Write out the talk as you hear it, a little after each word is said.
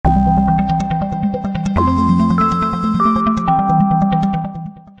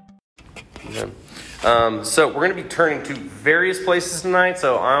So we're going to be turning to various places tonight,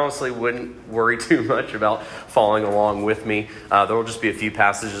 so I honestly wouldn't worry too much about following along with me. There will just be a few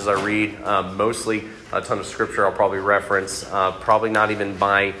passages I read, mostly a ton of scripture I'll probably reference, probably not even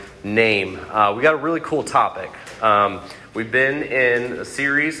by name. We got a really cool topic. We've been in a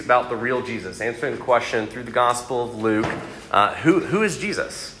series about the real Jesus, answering the question through the Gospel of Luke, who is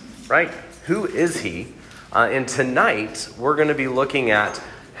Jesus, right? Who is he? And tonight, we're going to be looking at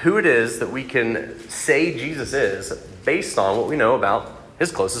who it is that we can say Jesus is based on what we know about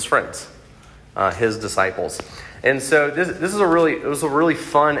his closest friends, his disciples. And so this is a really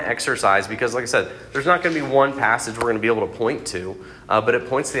fun exercise because, like I said, there's not going to be one passage we're going to be able to point to, but it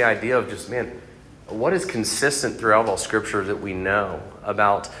points to the idea of just, what is consistent throughout all Scripture that we know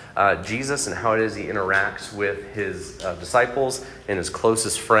about Jesus and how it is he interacts with his disciples and his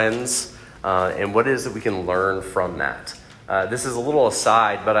closest friends, and what it is that we can learn from that. This is a little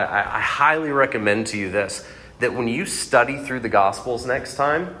aside, but I highly recommend to you this, that when you study through the Gospels next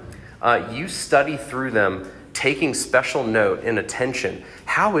time, you study through them taking special note and attention.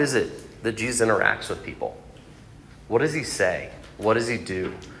 How is it that Jesus interacts with people? What does he say? What does he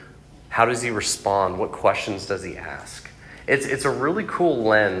do? How does he respond? What questions does he ask? It's a really cool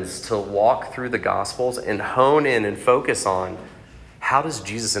lens to walk through the Gospels and hone in and focus on how does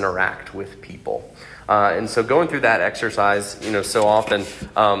Jesus interact with people. And so going through that exercise, so often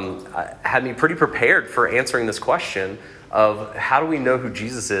had me pretty prepared for answering this question of how do we know who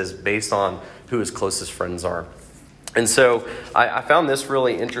Jesus is based on who his closest friends are. And so I found this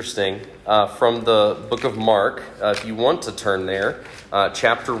really interesting from the book of Mark. If you want to turn there,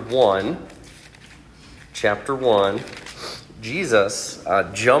 chapter 1, Jesus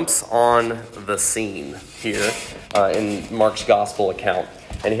jumps on the scene here in Mark's gospel account.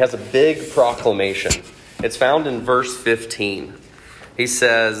 And he has a big proclamation. It's found in verse 15. He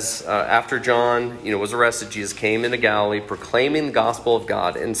says, after John was arrested, Jesus came into Galilee proclaiming the gospel of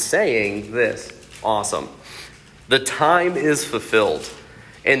God and saying this, awesome, the time is fulfilled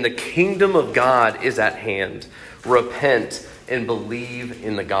and the kingdom of God is at hand. Repent and believe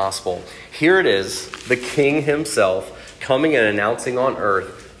in the gospel. Here it is, the king himself coming and announcing on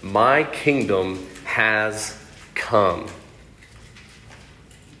earth, my kingdom has come.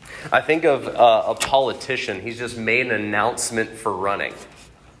 I think of a politician. He's just made an announcement for running.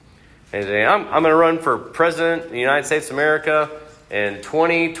 And he's saying, I'm going to run for president of the United States of America in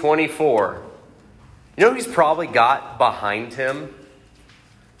 2024. You know who he's probably got behind him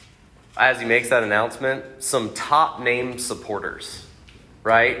as he makes that announcement? Some top name supporters,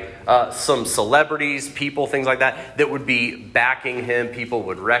 right? Some celebrities, people, things like that would be backing him. People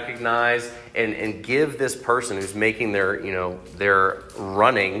would recognize and give this person who's making their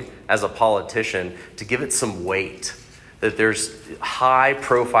running as a politician to give it some weight. That there's high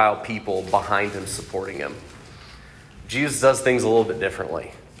profile people behind him supporting him. Jesus does things a little bit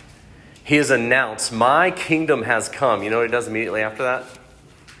differently. He has announced, my kingdom has come. You know what he does immediately after that?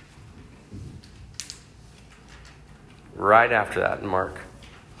 Right after that in Mark,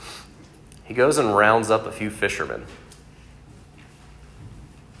 he goes and rounds up a few fishermen.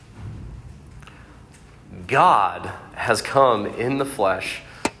 God has come in the flesh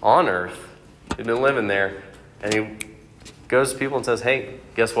on earth. He's been living there. And he goes to people and says, hey,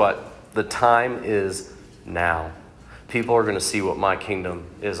 guess what? The time is now. People are going to see what my kingdom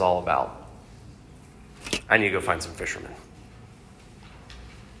is all about. I need to go find some fishermen.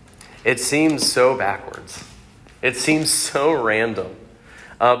 It seems so backwards. It seems so random.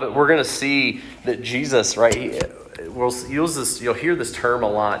 But we're going to see that Jesus, right, we'll use this, you'll hear this term a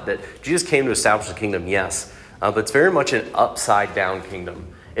lot, that Jesus came to establish the kingdom, yes, but it's very much an upside down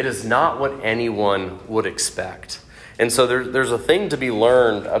kingdom. It is not what anyone would expect. And so there's a thing to be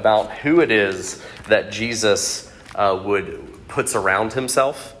learned about who it is that Jesus puts around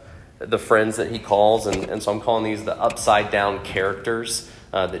himself, the friends that he calls, and so I'm calling these the upside down characters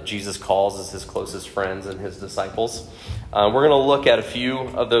that Jesus calls as his closest friends and his disciples. We're going to look at a few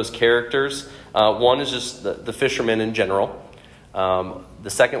of those characters. One is just the fishermen in general. The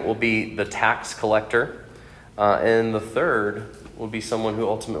second will be the tax collector. And the third will be someone who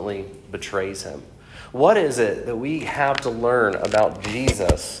ultimately betrays him. What is it that we have to learn about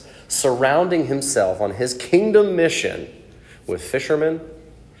Jesus surrounding himself on his kingdom mission with fishermen,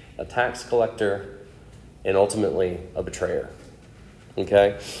 a tax collector, and ultimately a betrayer?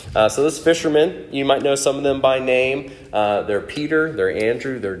 Okay, so this fishermen, you might know some of them by name. They're Peter, they're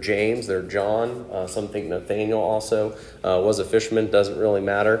Andrew, they're James, they're John. Some think Nathaniel also was a fisherman, doesn't really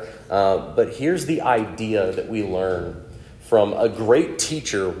matter. But here's the idea that we learn from a great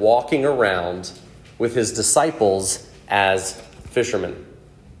teacher walking around with his disciples as fishermen.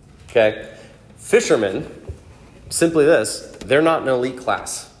 Okay, Fishermen, simply this, they're not an elite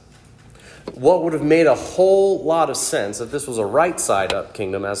class. What would have made a whole lot of sense if this was a right side up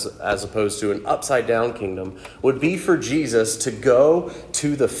kingdom as opposed to an upside down kingdom would be for Jesus to go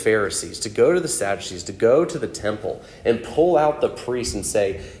to the Pharisees, to go to the Sadducees, to go to the temple and pull out the priests and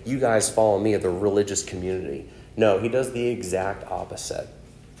say, you guys follow me at the religious community. No, he does the exact opposite.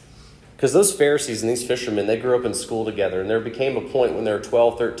 Because those Pharisees and these fishermen, they grew up in school together, and there became a point when they were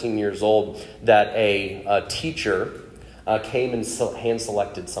 12, 13 years old that a teacher came and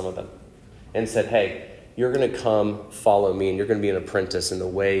hand-selected some of them and said, hey, you're going to come follow me, and you're going to be an apprentice in the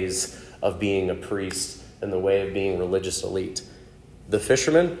ways of being a priest and the way of being religious elite. The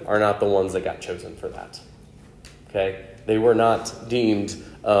fishermen are not the ones that got chosen for that. Okay? They were not deemed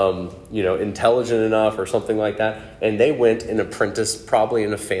intelligent enough or something like that, and they went and apprenticed probably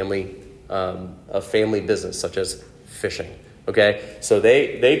in a family business such as fishing. Okay? So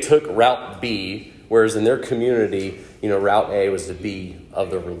they took route B, whereas in their community, route A was to be of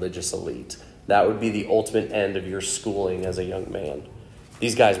the religious elite. That would be the ultimate end of your schooling as a young man.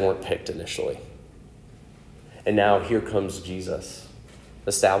 These guys weren't picked initially. And now here comes Jesus,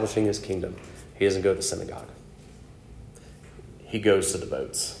 establishing his kingdom. He doesn't go to the synagogue. He goes to the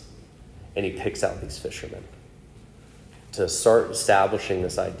boats, and he picks out these fishermen to start establishing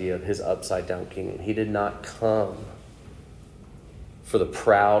this idea of his upside-down kingdom. He did not come for the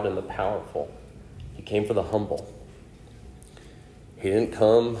proud and the powerful. He came for the humble. He didn't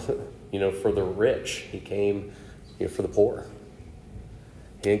come, for the rich. He came, for the poor.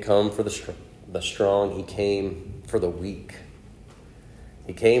 He didn't come for the strong. He came for the weak.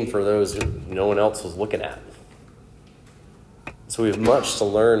 He came for those who no one else was looking at. So we have much to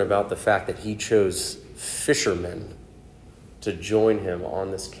learn about the fact that he chose fishermen to join him on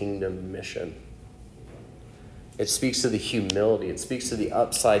this kingdom mission. It speaks to the humility. It speaks to the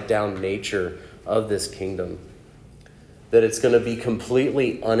upside-down nature of this kingdom. That it's going to be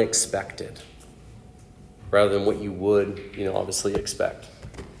completely unexpected rather than what you would, obviously expect.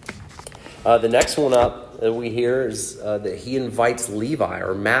 The next one up that we hear is that he invites Levi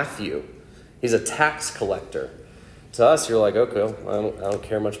or Matthew. He's a tax collector. To us, you're like, okay, I don't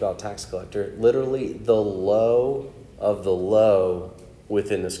care much about tax collector. Literally the low of the low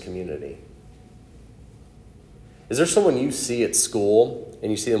within this community. Is there someone you see at school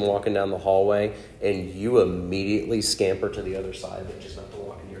and you see them walking down the hallway and you immediately scamper to the other side but just not to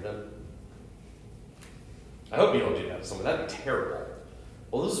walk near them? I hope you don't do that to someone. That'd be terrible.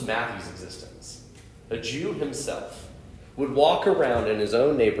 Well, this is Matthew's existence. A Jew himself would walk around in his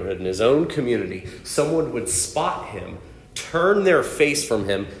own neighborhood, in his own community. Someone would spot him, turn their face from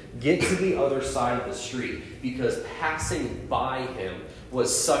him, get to the other side of the street because passing by him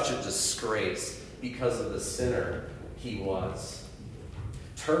was such a disgrace because of the sinner he was.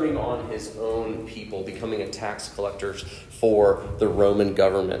 Turning on his own people, becoming a tax collector for the Roman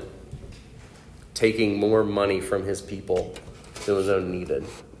government, taking more money from his people than was needed.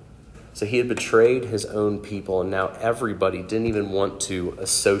 So he had betrayed his own people, and now everybody didn't even want to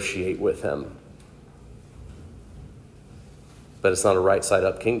associate with him. But it's not a right side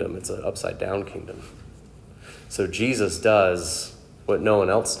up kingdom, it's an upside down kingdom. So Jesus does what no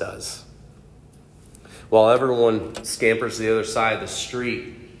one else does. While everyone scampers to the other side of the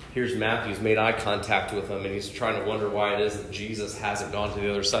street, here's Matthew's made eye contact with him, and he's trying to wonder why it is that Jesus hasn't gone to the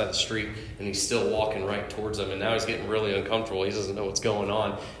other side of the street, and he's still walking right towards him. And now he's getting really uncomfortable. He doesn't know what's going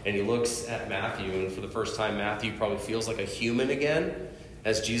on. And he looks at Matthew, and for the first time, Matthew probably feels like a human again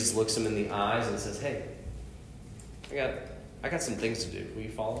as Jesus looks him in the eyes and says, hey, I got some things to do. Will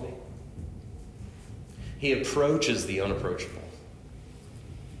you follow me? He approaches the unapproachable.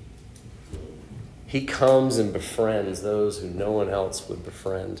 He comes and befriends those who no one else would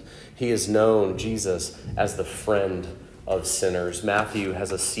befriend. He is known, Jesus, as the friend of sinners. Matthew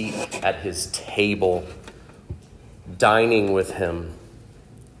has a seat at his table, dining with him.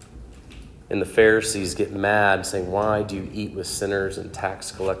 And the Pharisees get mad, saying, why do you eat with sinners and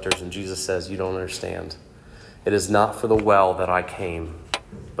tax collectors? And Jesus says, you don't understand. It is not for the well that I came,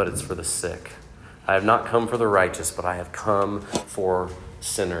 but it's for the sick. I have not come for the righteous, but I have come for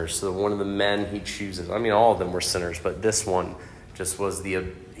sinners. So one of the men he chooses, all of them were sinners, but this one just was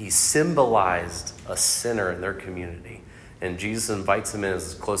he symbolized a sinner in their community. And Jesus invites him in as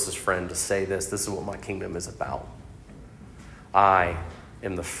his closest friend to say this is what my kingdom is about. I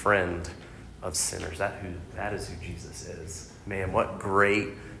am the friend of sinners. That is who Jesus is. Man, what great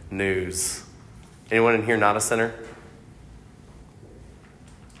news. Anyone in here not a sinner?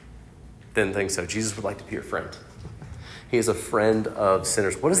 Didn't think so. Jesus would like to be your friend. He is a friend of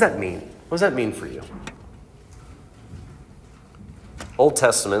sinners. What does that mean? What does that mean for you? Old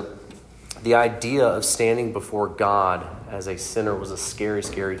Testament, the idea of standing before God as a sinner was a scary,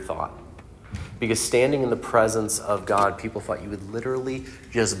 scary thought. Because standing in the presence of God, people thought you would literally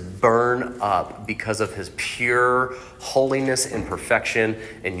just burn up because of his pure holiness and perfection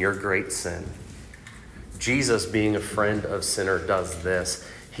and your great sin. Jesus, being a friend of sinner, does this.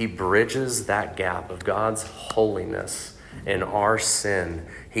 He bridges that gap of God's holiness and our sin.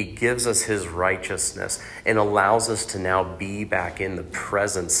 He gives us his righteousness and allows us to now be back in the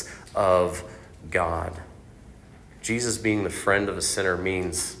presence of God. Jesus being the friend of a sinner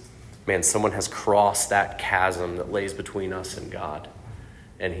means, man, someone has crossed that chasm that lays between us and God,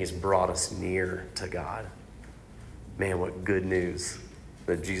 and he's brought us near to God. Man, what good news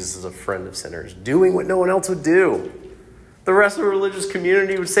that Jesus is a friend of sinners, doing what no one else would do. The rest of the religious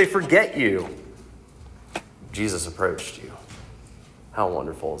community would say, forget you. Jesus approached you. How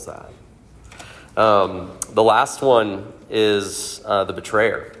wonderful is that? The last one is the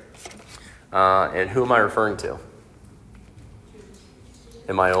betrayer. And who am I referring to?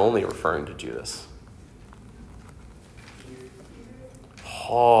 Am I only referring to Judas?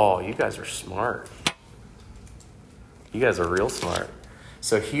 Oh, you guys are smart. You guys are real smart.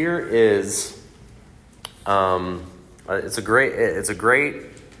 So here is, it's a great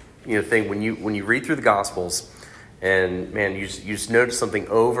thing when you read through the Gospels, and man, you just notice something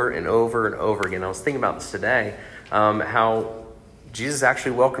over and over and over again. I was thinking about this today, how Jesus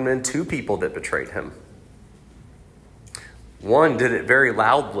actually welcomed in two people that betrayed him. One did it very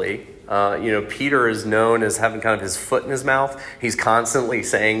loudly. Peter is known as having kind of his foot in his mouth. He's constantly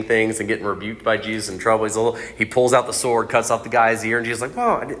saying things and getting rebuked by Jesus in trouble. He pulls out the sword, cuts off the guy's ear, and Jesus is like,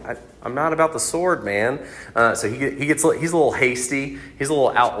 "Well, I'm not about the sword, man." So he's a little hasty. He's a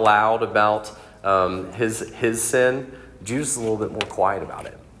little out loud about his sin. Judas is a little bit more quiet about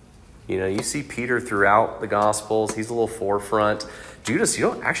it. You see Peter throughout the Gospels. He's a little forefront. Judas,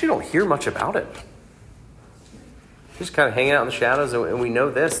 you don't hear much about it. Just kind of hanging out in the shadows, and we know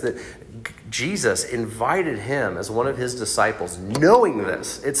this, that Jesus invited him as one of his disciples, knowing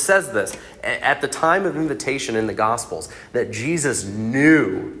this. It says this, at the time of invitation in the Gospels, that Jesus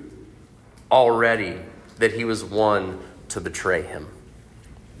knew already that he was one to betray him.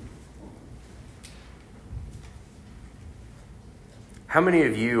 How many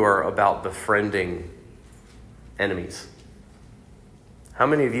of you are about befriending enemies? How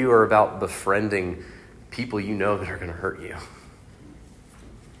many of you are about befriending people you know that are going to hurt you?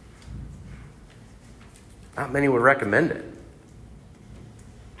 Not many would recommend it.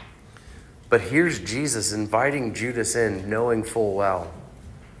 But here's Jesus inviting Judas in, knowing full well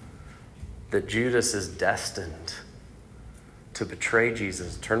that Judas is destined to betray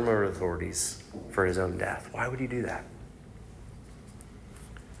Jesus, turn him over to authorities for his own death. Why would he do that?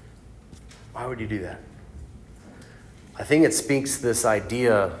 Why would you do that? I think it speaks to this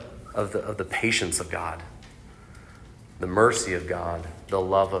idea of the patience of God, the mercy of God, the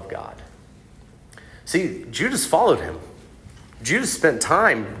love of God. See, Judas followed him. Judas spent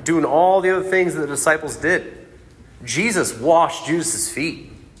time doing all the other things that the disciples did. Jesus washed Judas's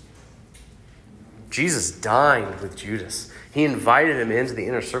feet. Jesus dined with Judas. He invited him into the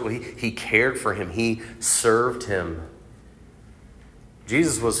inner circle. He cared for him. He served him.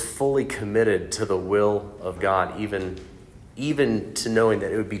 Jesus was fully committed to the will of God, even to knowing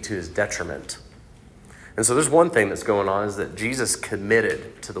that it would be to his detriment. And so there's one thing that's going on, is that Jesus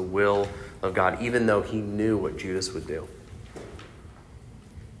committed to the will of God, even though he knew what Judas would do.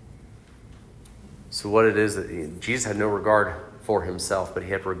 So what it is that Jesus had no regard for himself, but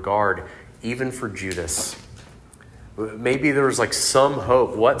he had regard even for Judas. Maybe there was like some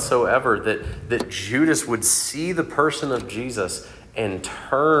hope whatsoever that Judas would see the person of Jesus and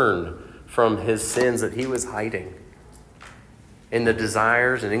turn from his sins that he was hiding in the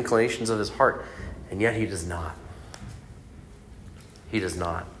desires and inclinations of his heart. And yet he does not. He does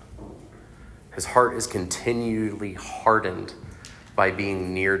not. His heart is continually hardened by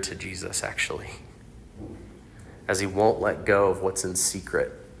being near to Jesus, actually, as he won't let go of what's in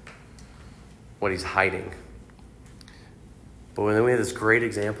secret, what he's hiding. But then we have this great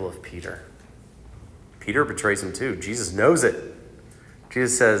example of Peter. Peter betrays him too. Jesus knows it.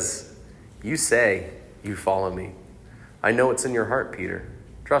 Jesus says, "You say you follow me. I know what's in your heart, Peter.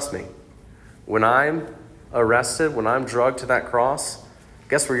 Trust me. When I'm arrested, when I'm drugged to that cross,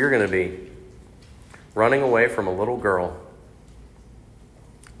 guess where you're going to be? Running away from a little girl."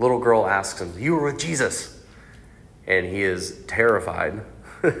 Little girl asks him, "You were with Jesus." And he is terrified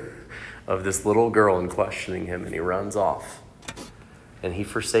of this little girl and questioning him, and he runs off. And he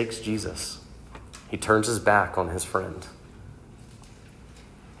forsakes Jesus. He turns his back on his friend.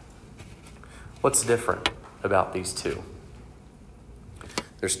 What's different about these two?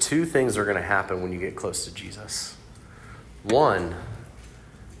 There's two things that are going to happen when you get close to Jesus. One,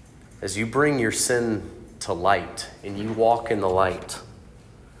 as you bring your sin to light and you walk in the light,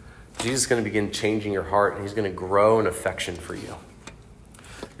 Jesus is going to begin changing your heart, and he's going to grow an affection for you.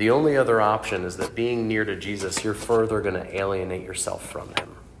 The only other option is that being near to Jesus, you're further going to alienate yourself from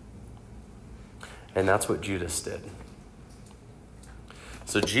him. And that's what Judas did.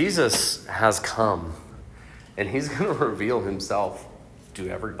 So Jesus has come, and he's going to reveal himself to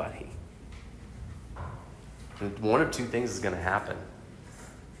everybody. And one of two things is going to happen.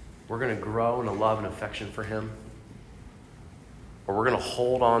 We're going to grow in a love and affection for him, or we're going to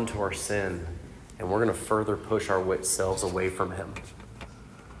hold on to our sin, and we're going to further push ourselves away from him.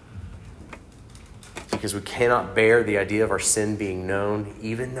 Because we cannot bear the idea of our sin being known,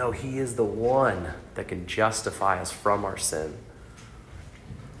 even though he is the one that can justify us from our sin.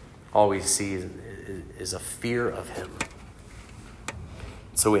 All we see is a fear of him.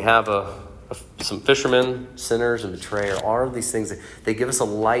 So we have some fishermen, sinners, and betrayer. All of these things, they give us a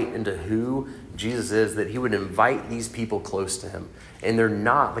light into who Jesus is, that he would invite these people close to him. And they're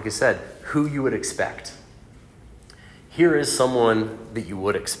not, like I said, who you would expect. Here is someone that you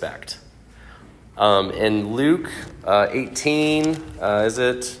would expect. In Luke 18,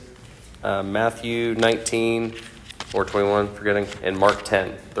 Matthew 19 or 21, forgetting, and Mark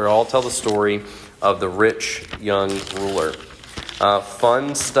 10. They all tell the story of the rich young ruler.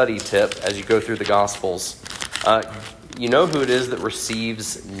 Fun study tip as you go through the Gospels. You know who it is that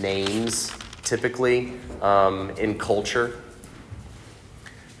receives names typically in culture?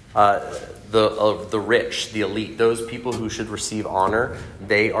 The rich, the elite, those people who should receive honor,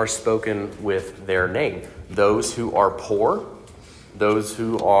 they are spoken with their name. Those who are poor, those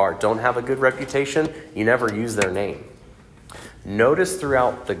who don't have a good reputation, you never use their name. Notice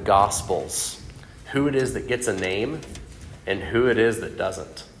throughout the Gospels who it is that gets a name and who it is that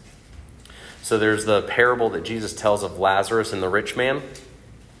doesn't. So there's the parable that Jesus tells of Lazarus and the rich man.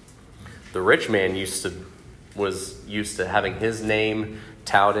 The rich man was used to having his name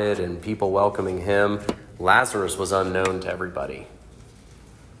touted and people welcoming him. Lazarus was unknown to everybody.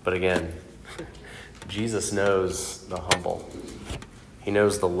 But again, Jesus knows the humble. He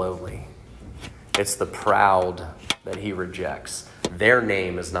knows the lowly. It's the proud that he rejects. Their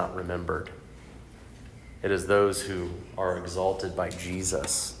name is not remembered. It is those who are exalted by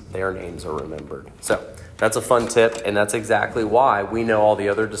Jesus. Their names are remembered. So that's a fun tip, and that's exactly why we know all the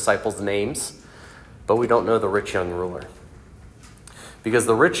other disciples' names, but we don't know the rich young ruler. Because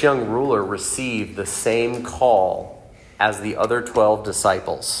the rich young ruler received the same call as the other 12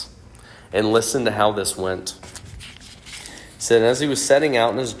 disciples. And listen to how this went. It said, as he was setting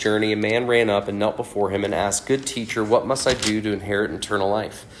out on his journey, a man ran up and knelt before him and asked, "Good teacher, what must I do to inherit eternal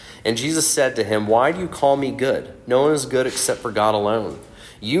life?" And Jesus said to him, "Why do you call me good? No one is good except for God alone.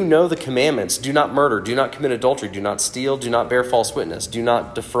 You know the commandments. Do not murder. Do not commit adultery. Do not steal. Do not bear false witness. Do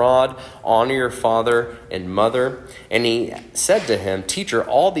not defraud. Honor your father and mother." And he said to him, "Teacher,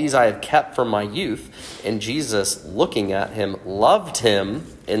 all these I have kept from my youth." And Jesus, looking at him, loved him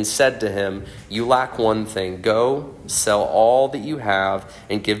and said to him, "You lack one thing. Go, sell all that you have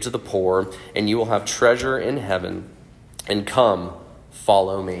and give to the poor, and you will have treasure in heaven. And come,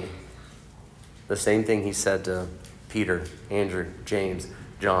 follow me." The same thing he said to Peter, Andrew, James,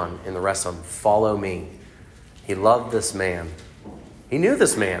 John, and the rest of them. Follow me. He loved this man. He knew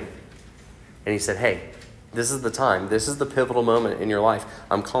this man. And he said, hey, this is the time. This is the pivotal moment in your life.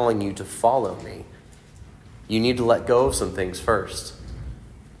 I'm calling you to follow me. You need to let go of some things first.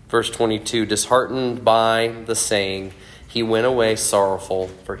 Verse 22, disheartened by the saying, he went away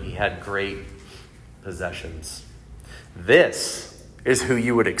sorrowful, for he had great possessions. This is who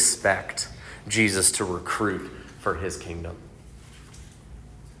you would expect Jesus to recruit for his kingdom.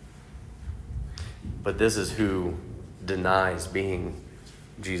 But this is who denies being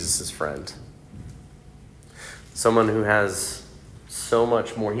Jesus' friend. Someone who has so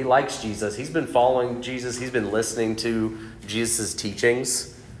much more. He likes Jesus. He's been following Jesus. He's been listening to Jesus'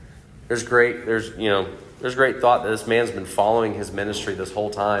 teachings. There's great thought that this man's been following his ministry this whole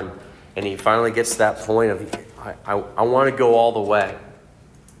time. And he finally gets to that point of, I want to go all the way.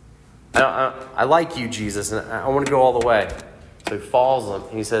 I like you, Jesus, and I want to go all the way. So he follows him,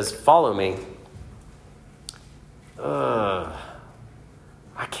 and he says, follow me.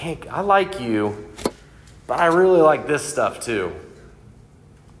 I like you, but I really like this stuff too.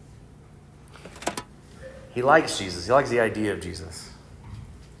 He likes Jesus. He likes the idea of Jesus.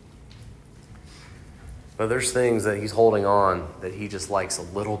 But there's things that he's holding on that he just likes a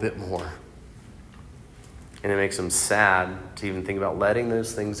little bit more. And it makes him sad to even think about letting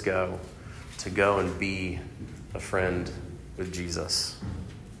those things go, to go and be a friend with Jesus.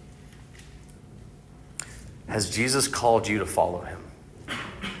 Has Jesus called you to follow him?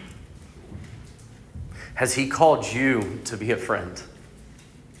 Has he called you to be a friend?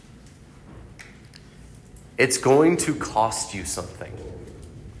 It's going to cost you something.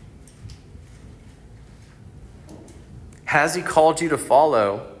 Has he called you to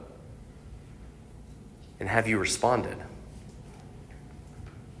follow? And have you responded?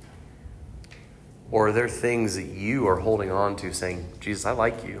 Or are there things that you are holding on to saying, Jesus, I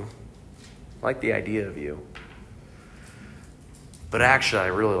like you. I like the idea of you. But actually, I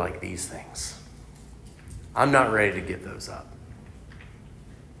really like these things. I'm not ready to give those up.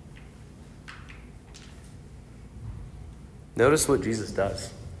 Notice what Jesus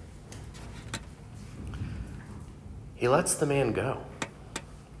does. He lets the man go.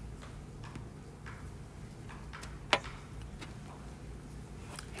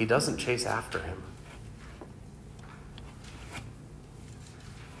 He doesn't chase after him.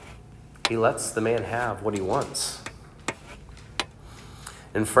 He lets the man have what he wants.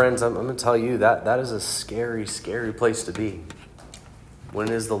 And friends, I'm going to tell you that is a scary, scary place to be. When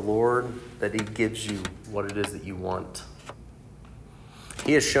it is the Lord that he gives you what it is that you want.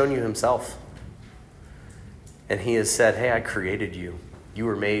 He has shown you himself. And he has said, hey, I created you. You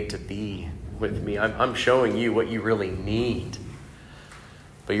were made to be with me. I'm showing you what you really need.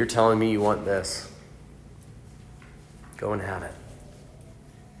 But you're telling me you want this. Go and have it.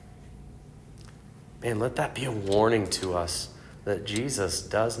 Man, let that be a warning to us that Jesus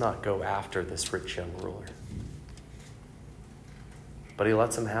does not go after this rich young ruler. But he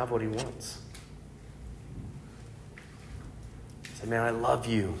lets him have what he wants. He said, man, I love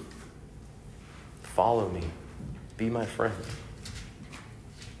you. Follow me. Be my friend.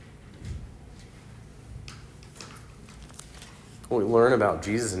 What we learn about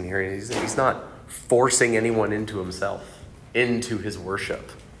Jesus in here is he's not forcing anyone into himself, into his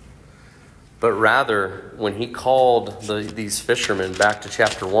worship. But rather, when he called these fishermen back to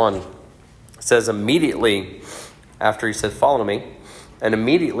chapter 1, it says immediately after he said, follow me, and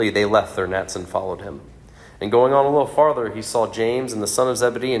immediately they left their nets and followed him. And going on a little farther, he saw James and the son of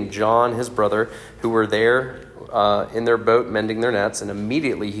Zebedee and John, his brother, who were there in their boat mending their nets. And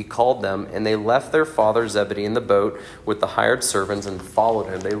immediately he called them, and they left their father Zebedee in the boat with the hired servants and followed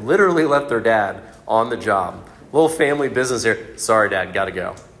him. They literally left their dad on the job. Little family business here. Sorry, Dad, got to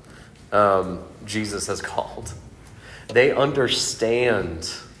go. Jesus has called. They understand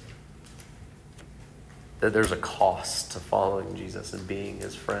that there's a cost to following Jesus and being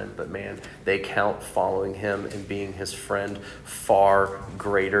his friend. But man, they count following him and being his friend far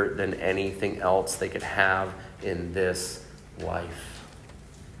greater than anything else they could have in this life.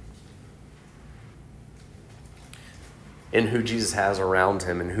 In who Jesus has around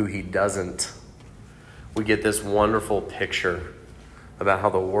him and who he doesn't, we get this wonderful picture about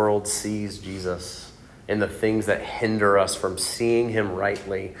how the world sees Jesus and the things that hinder us from seeing him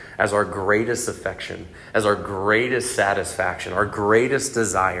rightly as our greatest affection, as our greatest satisfaction, our greatest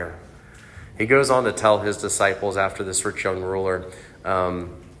desire. He goes on to tell his disciples after this rich young ruler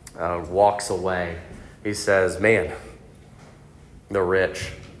walks away. He says, man, the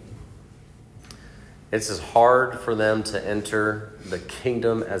rich, it's as hard for them to enter the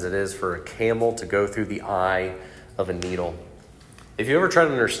kingdom as it is for a camel to go through the eye of a needle. If you ever try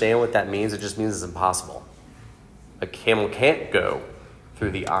to understand what that means, it just means it's impossible. A camel can't go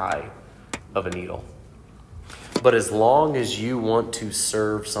through the eye of a needle. But as long as you want to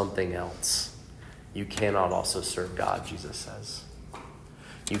serve something else, you cannot also serve God, Jesus says.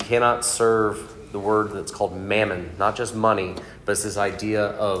 You cannot serve the word that's called mammon, not just money, but it's this idea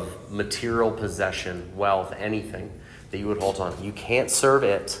of material possession, wealth, anything that you would hold on. You can't serve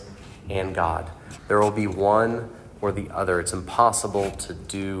it and God. There will be one or the other. It's impossible to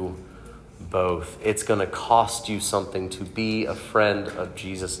do both. It's going to cost you something to be a friend of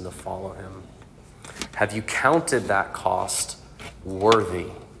Jesus and to follow him. Have you counted that cost worthy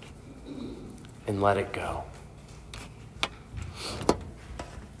and let it go?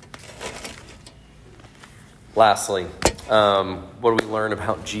 Lastly, what do we learn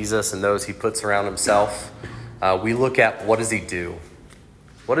about Jesus and those he puts around himself? We look at what does he do?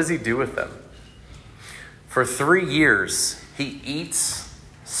 What does he do with them? For 3 years, he eats,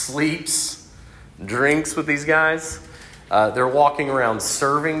 sleeps, drinks with these guys. They're walking around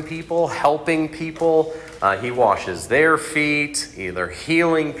serving people, helping people. He washes their feet, either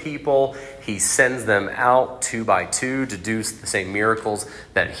healing people. He sends them out 2 by 2 to do the same miracles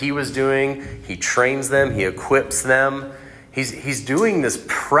that he was doing. He trains them. He equips them. He's doing this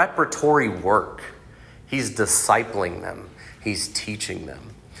preparatory work. He's discipling them. He's teaching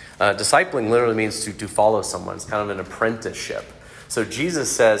them. Discipling literally means to follow someone. It's kind of an apprenticeship. So Jesus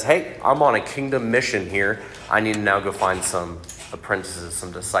says, hey, I'm on a kingdom mission here. I need to now go find some apprentices,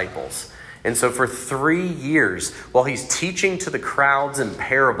 some disciples. And so for 3 years, while he's teaching to the crowds in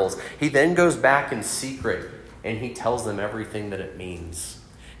parables, he then goes back in secret and he tells them everything that it means.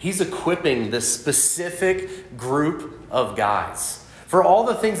 He's equipping this specific group of guys for all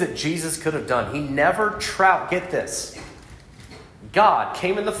the things that Jesus could have done. He never get this. God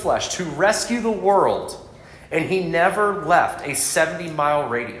came in the flesh to rescue the world, and he never left a 70-mile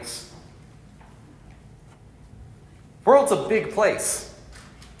radius. World's a big place.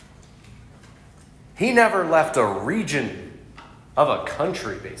 He never left a region of a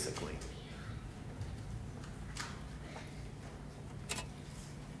country, basically.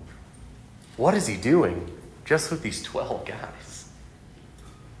 What is he doing just with these 12 guys?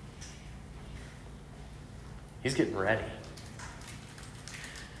 He's getting ready.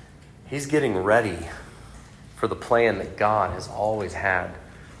 He's getting ready for the plan that God has always had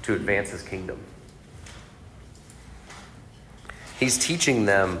to advance his kingdom. He's teaching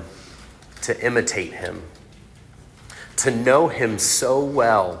them to imitate him, to know him so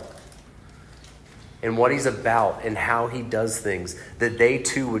well and what he's about and how he does things, that they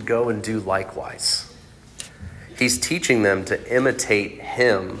too would go and do likewise. He's teaching them to imitate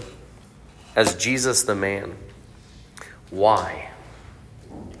him as Jesus the man. Why?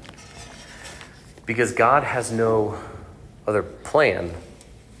 Because God has no other plan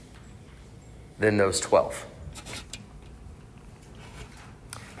than those 12.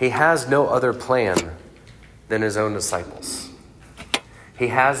 He has no other plan than his own disciples. He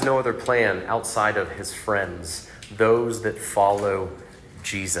has no other plan outside of his friends, those that follow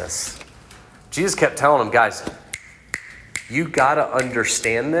Jesus. Jesus kept telling them, guys, you got to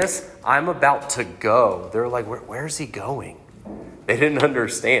understand this. I'm about to go. They're like, where's he going? They didn't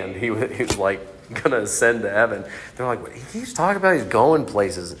understand. He was like going to ascend to heaven. They're like, he keeps talking about he's going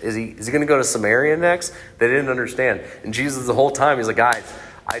places. Is he going to go to Samaria next? They didn't understand. And Jesus the whole time, he's like, guys,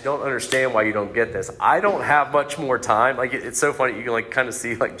 I don't understand why you don't get this. I don't have much more time. Like, it's so funny. You can like kind of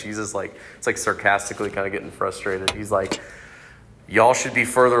see like Jesus, like it's like sarcastically kind of getting frustrated. He's like, y'all should be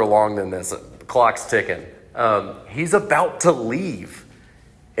further along than this. The clock's ticking. He's about to leave.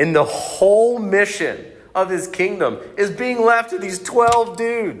 And the whole mission of his kingdom is being left to these 12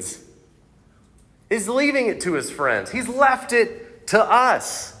 dudes. He's leaving it to his friends. He's left it to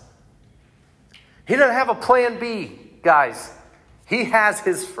us. He doesn't have a plan B, guys. He has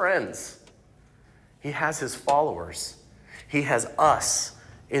his friends. He has his followers. He has us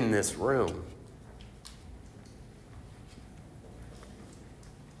in this room.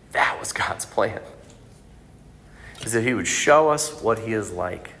 That was God's plan. Is that he would show us what he is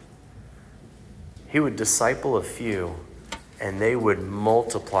like. He would disciple a few, and they would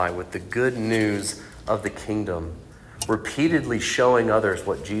multiply with the good news of the kingdom, repeatedly showing others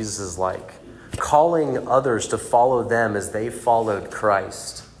what Jesus is like, calling others to follow them as they followed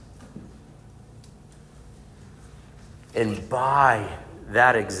Christ. And by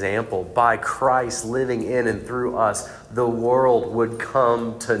that example, by Christ living in and through us, the world would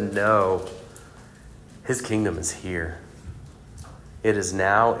come to know his kingdom is here. It is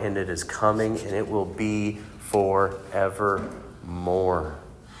now and it is coming and it will be forevermore.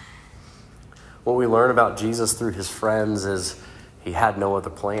 What we learn about Jesus through his friends is he had no other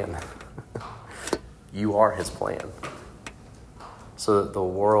plan. You are his plan. So that the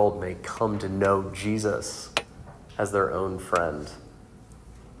world may come to know Jesus as their own friend.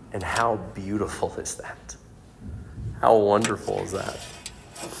 And how beautiful is that? How wonderful is that?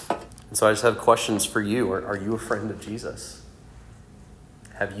 And so I just have questions for you. Are you a friend of Jesus?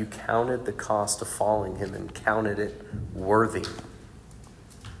 Have you counted the cost of following him and counted it worthy?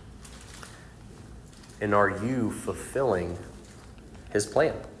 And are you fulfilling his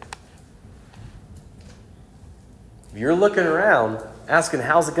plan? If you're looking around asking,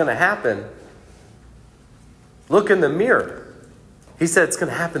 how's it going to happen? Look in the mirror. He said it's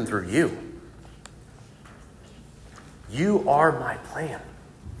going to happen through you. You are my plan.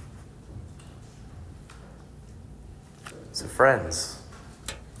 So friends,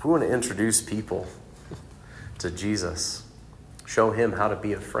 if we want to introduce people to Jesus, show him how to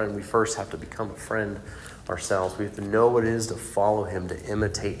be a friend, we first have to become a friend ourselves. We have to know what it is to follow him, to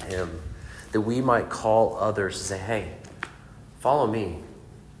imitate him, that we might call others and say, hey, follow me.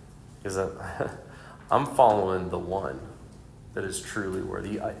 Because I'm following the one that is truly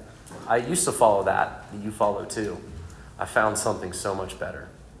worthy. I used to follow that you follow too. I found something so much better.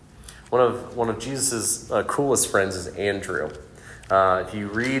 One of Jesus' coolest friends is Andrew. If you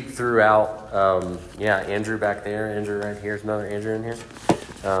read throughout, Andrew back there, Andrew right here, there's another Andrew in here.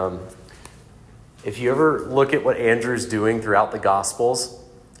 If you ever look at what Andrew's doing throughout the Gospels,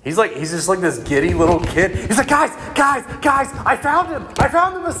 he's just like this giddy little kid. He's like, guys, I found him. I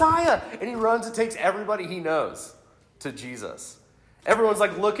found the Messiah. And he runs and takes everybody he knows to Jesus. Everyone's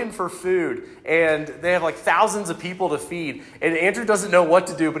like looking for food, and they have like thousands of people to feed. And Andrew doesn't know what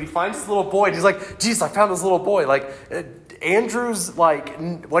to do, but he finds this little boy, and he's like, Jesus, I found this little boy. Like, Andrew's like,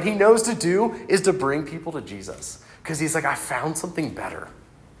 what he knows to do is to bring people to Jesus. Because he's like, I found something better.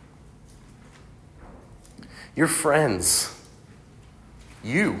 Your friends,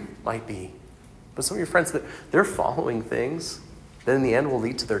 you might be, but some of your friends, they're following things that in the end will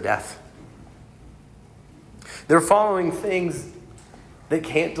lead to their death. They're following things that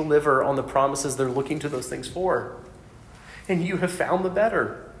can't deliver on the promises they're looking to those things for. And you have found the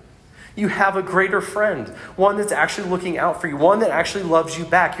better. You have a greater friend, one that's actually looking out for you, one that actually loves you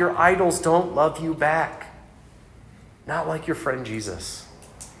back. Your idols don't love you back. Not like your friend Jesus.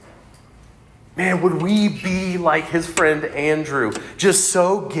 Man, would we be like his friend Andrew, just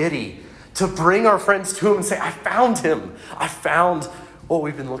so giddy to bring our friends to him and say, I found him. I found what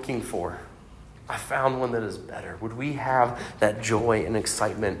we've been looking for. I found one that is better. Would we have that joy and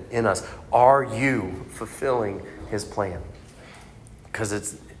excitement in us? Are you fulfilling his plan? Because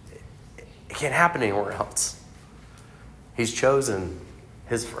it can't happen anywhere else. He's chosen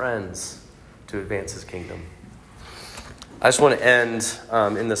his friends to advance his kingdom. I just want to end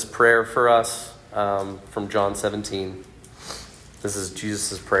in this prayer for us from John 17. This is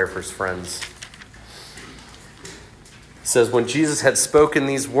Jesus' prayer for his friends. It says, when Jesus had spoken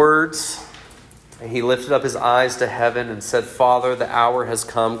these words, he lifted up his eyes to heaven and said, Father, the hour has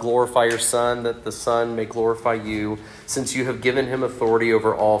come. Glorify your Son, that the Son may glorify you, since you have given him authority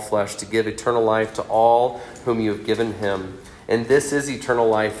over all flesh to give eternal life to all whom you have given him. And this is eternal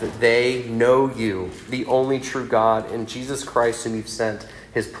life, that they know you, the only true God, and Jesus Christ whom you've sent.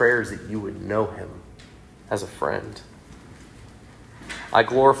 His prayer is that you would know him as a friend. I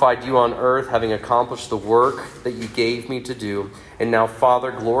glorified you on earth, having accomplished the work that you gave me to do. And now,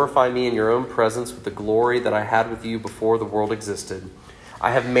 Father, glorify me in your own presence with the glory that I had with you before the world existed.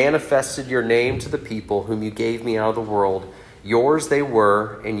 I have manifested your name to the people whom you gave me out of the world. Yours they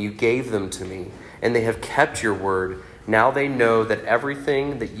were, and you gave them to me, and they have kept your word. Now they know that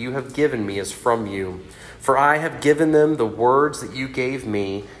everything that you have given me is from you. For I have given them the words that you gave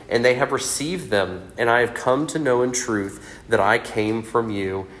me, and they have received them, and I have come to know in truth that I came from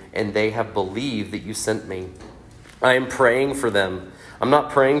you, and they have believed that you sent me. I am praying for them. I'm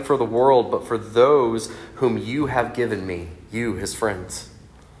not praying for the world, but for those whom you have given me, you, his friends.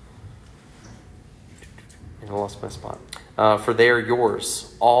 I lost my spot. For they are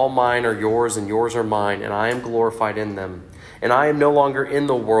yours. All mine are yours, and yours are mine, and I am glorified in them. And I am no longer in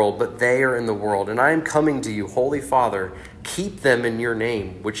the world, but they are in the world. And I am coming to you, Holy Father. Keep them in your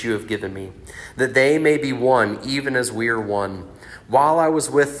name, which you have given me, that they may be one, even as we are one. While I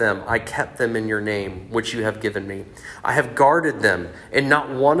was with them, I kept them in your name, which you have given me. I have guarded them, and not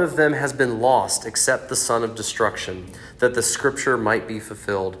one of them has been lost except the son of destruction, that the scripture might be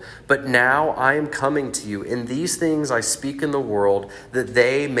fulfilled. But now I am coming to you. In these things I speak in the world, that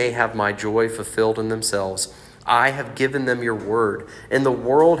they may have my joy fulfilled in themselves. I have given them your word, and the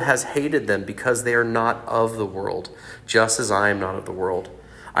world has hated them because they are not of the world, just as I am not of the world.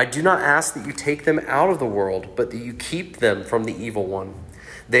 I do not ask that you take them out of the world, but that you keep them from the evil one.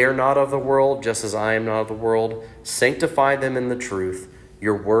 They are not of the world, just as I am not of the world. Sanctify them in the truth.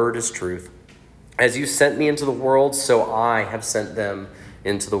 Your word is truth. As you sent me into the world, so I have sent them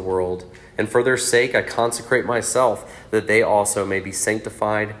into the world. And for their sake I consecrate myself, that they also may be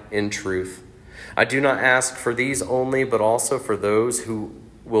sanctified in truth. I do not ask for these only, but also for those who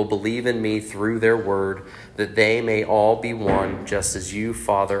will believe in me through their word, that they may all be one, just as you,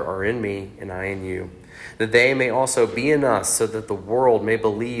 Father, are in me and I in you, that they may also be in us, so that the world may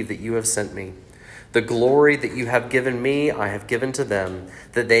believe that you have sent me. The glory that you have given me, I have given to them,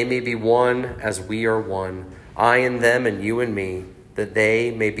 that they may be one as we are one, I in them and you in me, that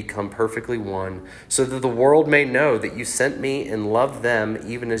they may become perfectly one, so that the world may know that you sent me and loved them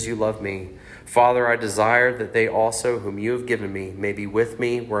even as you loved me. Father, I desire that they also, whom you have given me, may be with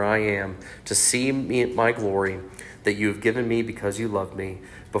me where I am, to see me my glory that you have given me because you loved me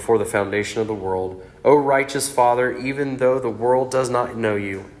before the foundation of the world. O righteous Father, even though the world does not know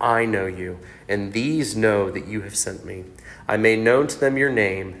you, I know you, and these know that you have sent me. I made known to them your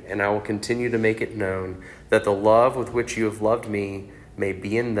name, and I will continue to make it known, that the love with which you have loved me may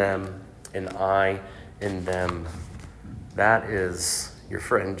be in them, and I in them. That is your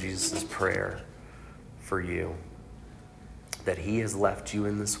friend Jesus' prayer for you, that he has left you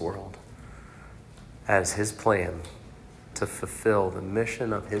in this world as his plan to fulfill the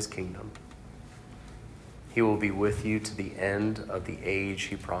mission of his kingdom, He will be with you to the end of the age,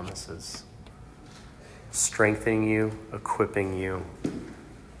 he promises, strengthening you, equipping you,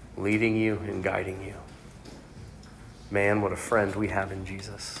 leading you, and guiding you. Man, what a friend we have in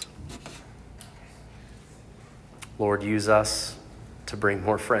Jesus. Lord, use us to bring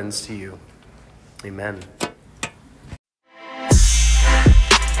more friends to you. Amen.